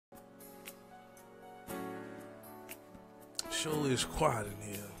sure is quiet in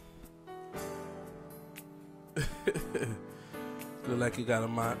here. Look like you got a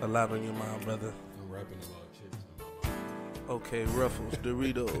lot on your mind, brother. I'm rapping a lot of chips. Okay, Ruffles,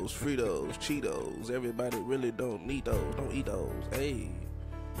 Doritos, Fritos, Cheetos. Everybody really don't need those. Don't eat those. Hey.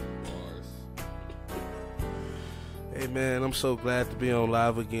 Bars. Hey, man, I'm so glad to be on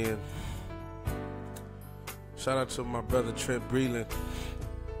live again. Shout out to my brother Trent Breland.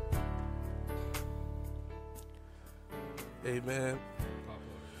 Hey, man.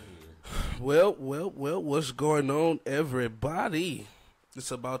 Well, what's going on, everybody?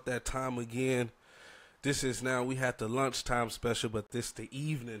 It's about that time again. This is now, we had the lunchtime special, but this the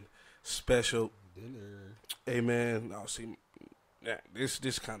evening special. Dinner. Hey, man, now see,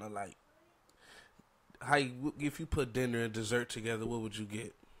 this kind of like, if you put dinner and dessert together, what would you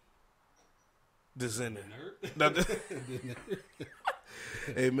get? Dinner.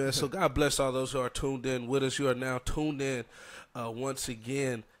 Hey, man, so God bless all those who are tuned in with us. You are now tuned in once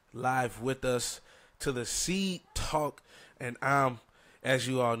again, live with us to the Seed Talk, and I'm, as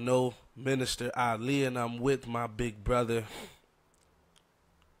you all know, Minister Ali, and I'm with my big brother,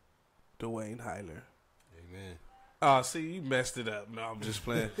 Dwayne Hyler. Amen. Oh, see, you messed it up. No, I'm just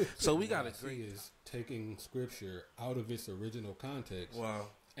playing. So we got a great is taking scripture out of its original context. Wow.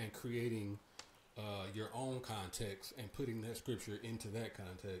 And creating your own context and putting that scripture into that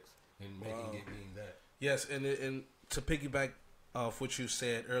context and making it mean that. Yes, and to piggyback off what you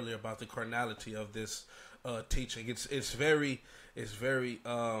said earlier about the carnality of this teaching, it's very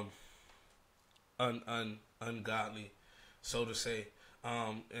ungodly, so to say,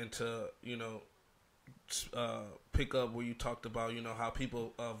 and to pick up where you talked about how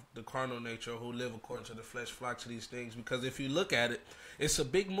people of the carnal nature who live according to the flesh flock to these things, because if you look at it, it's a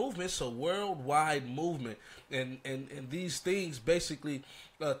big movement. It's a worldwide movement, and these things basically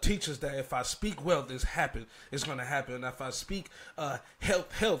teach us that if I speak wealth, it's going to happen. And if I speak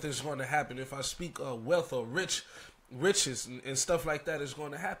health is going to happen. If I speak wealth or riches and stuff like that is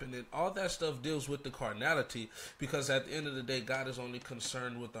going to happen, and all that stuff deals with the carnality, because at the end of the day, God is only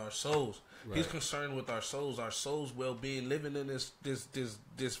concerned with our souls. Right. He's concerned with our souls' well-being, living in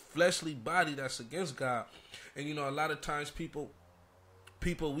this fleshly body that's against God. And a lot of times people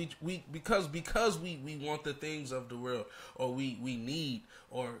we because we want the things of the world, or we need,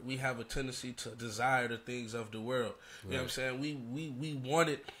 or we have a tendency to desire the things of the world. Right. You know what I'm saying? We want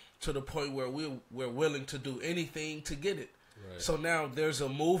it to the point where we're willing to do anything to get it. Right. So now there's a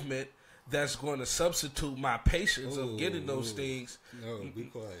movement that's going to substitute my patience of getting those things. No, be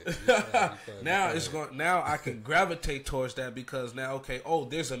quiet. Be quiet. Now I can gravitate towards that, because now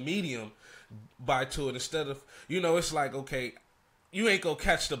there's a medium to it, instead of it's like, okay, you ain't gonna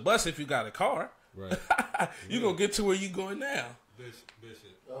catch the bus if you got a car. Right. You gonna get to where you going now. Bishop,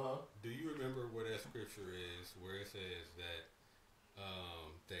 do you remember where that scripture is, where it says that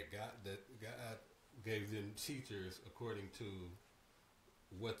God gave them teachers according to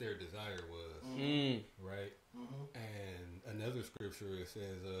what their desire was, right? Mm-hmm. And another scripture, it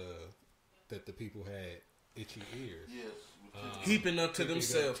says that the people had itchy ears. Yes. Heaping up to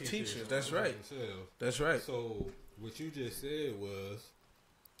themselves teachers. That's right. That's right. So what you just said was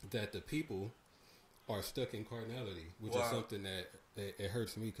that the people are stuck in carnality, which is something that it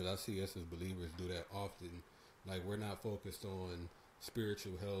hurts me, because I see us as believers do that often. Like, we're not focused on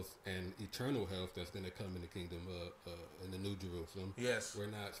spiritual health and eternal health that's going to come in the kingdom in the New Jerusalem. Yes. We're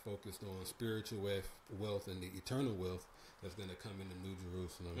not focused on spiritual wealth and the eternal wealth that's going to come in the New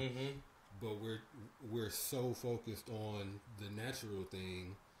Jerusalem. Mm-hmm. But we're so focused on the natural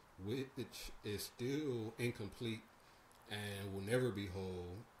thing, which is still incomplete and will never be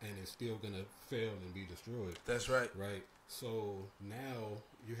whole, and is still going to fail and be destroyed. That's right. Right. So now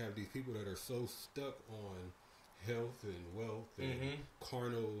you have these people that are so stuck on health and wealth and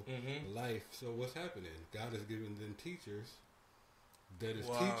carnal life. So what's happening? God has given them teachers that is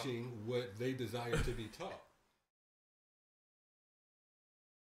teaching what they desire to be taught.